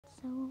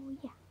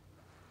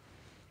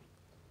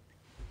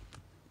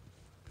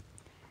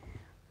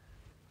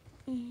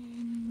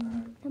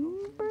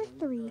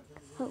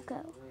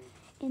Coco.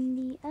 And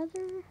the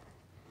other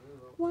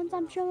ones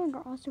I'm showing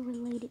are also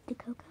related to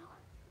Coco.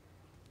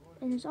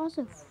 And there's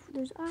also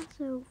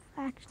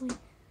actually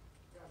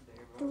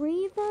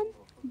 3 of them,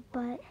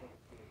 but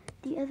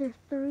the other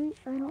 3,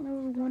 I don't know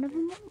where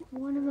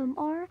one of them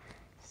are.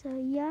 So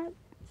yeah,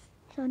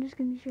 so I'm just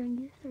gonna be showing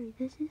you 3.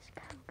 This is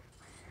Coco,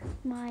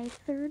 my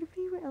 3rd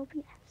favorite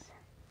LPS.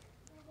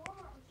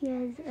 He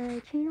has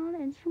a chain on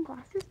and some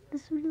glasses.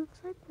 This is what he looks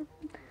like with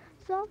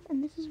himself,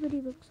 and this is what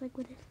he looks like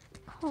with his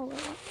collar.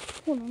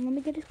 Hold on, let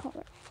me get his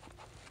collar.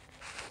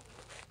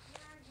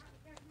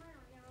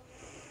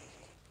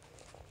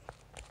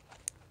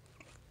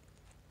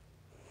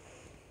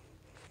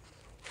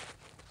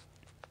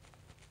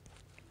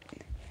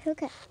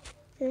 Okay,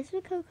 so this is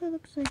what Coco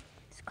looks like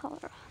with his collar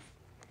off.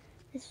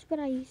 This is what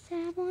I used to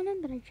have on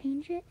him, but I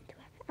changed it to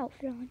have an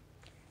outfit on.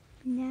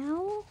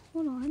 Now,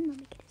 hold on, let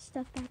me get his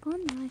stuff back on,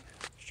 and I'll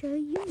show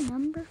you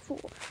number 4.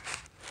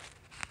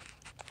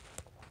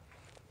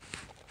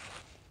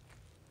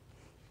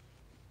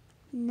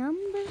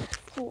 Number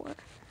 4.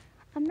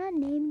 I'm not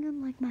naming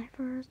them like my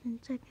 1st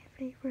and 2nd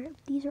favorite.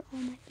 These are all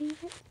my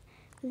favorites.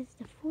 This is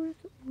the 4th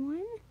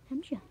one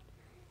I'm showing.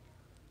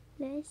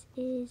 This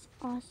is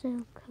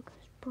also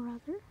Coco's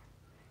brother.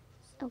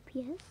 It's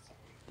LPS.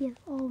 They have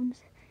all of them.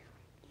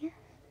 Yeah.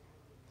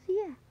 So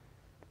yeah.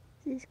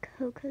 This is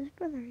Coco's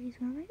brother. He's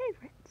one of my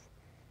favorites.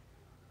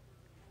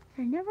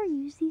 I never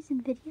use these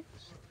in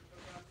videos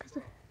because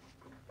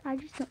I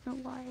just don't know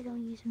why I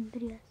don't use them in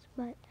videos.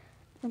 But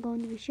I'm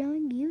going to be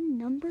showing you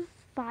number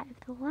 5,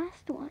 the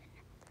last one.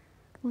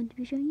 I'm going to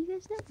be showing you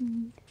guys that.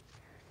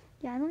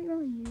 Yeah, I don't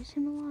really use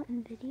him a lot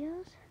in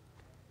videos.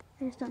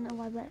 I just don't know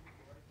why, but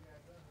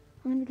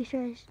I'm going to be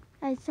sure.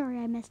 Sorry,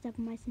 I messed up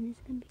on my sentence.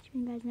 I'm going to be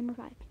showing you guys number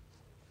 5.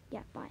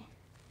 Yeah, bye.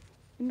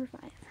 Number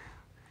 5.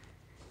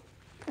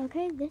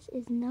 Okay, this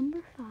is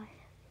number 5.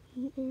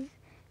 He is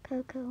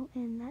Coco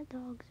and that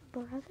dog's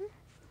brother.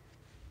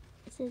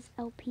 It says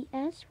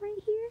LPS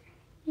right here.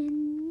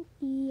 And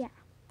yeah.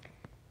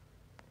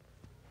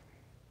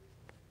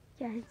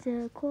 Yeah, it's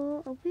a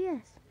cool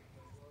LPS.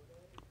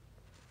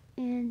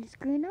 And it's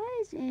green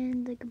eyes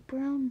and like a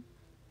brown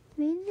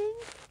mane thing.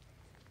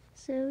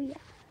 So yeah.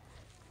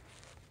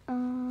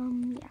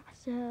 Yeah,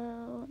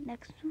 so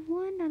next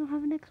one, I don't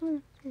have a next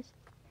one. Just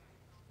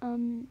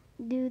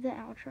do the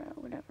outro,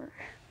 whatever.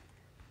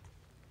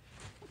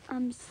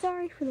 I'm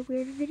sorry for the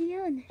weird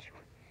video in this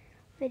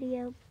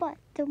video, but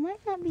there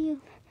might not be a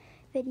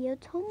video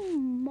till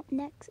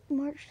next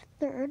March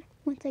 3rd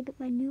once I get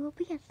my new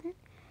LPS in.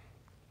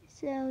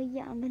 So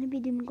yeah, I'm going to be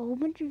doing a whole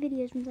bunch of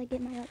videos once I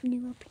get my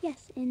new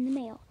LPS in the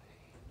mail.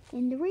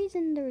 And the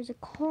reason there is a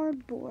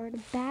cardboard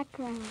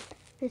background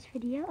this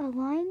video, a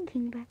Lion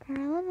King background,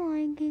 I love the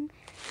Lion King,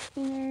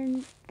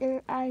 and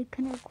I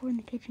couldn't record in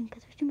the kitchen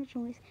because there's too much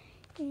noise.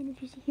 And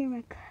if you see here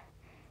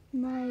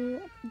my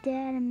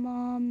dad and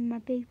mom, my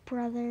big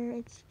brother,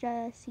 it's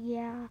just,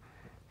 yeah,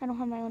 I don't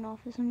have my own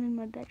office. I'm in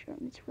my bedroom.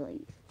 It's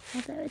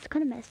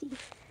kind of messy.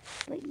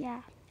 But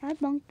yeah, I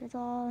bunked, that's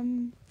all.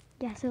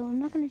 Yeah, so I'm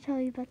not going to tell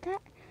you about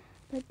that.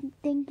 But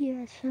thank you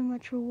guys so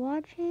much for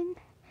watching.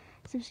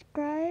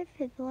 Subscribe,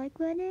 hit the like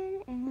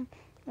button, and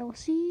I will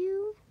see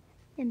you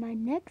in my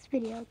next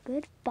video.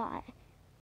 Goodbye.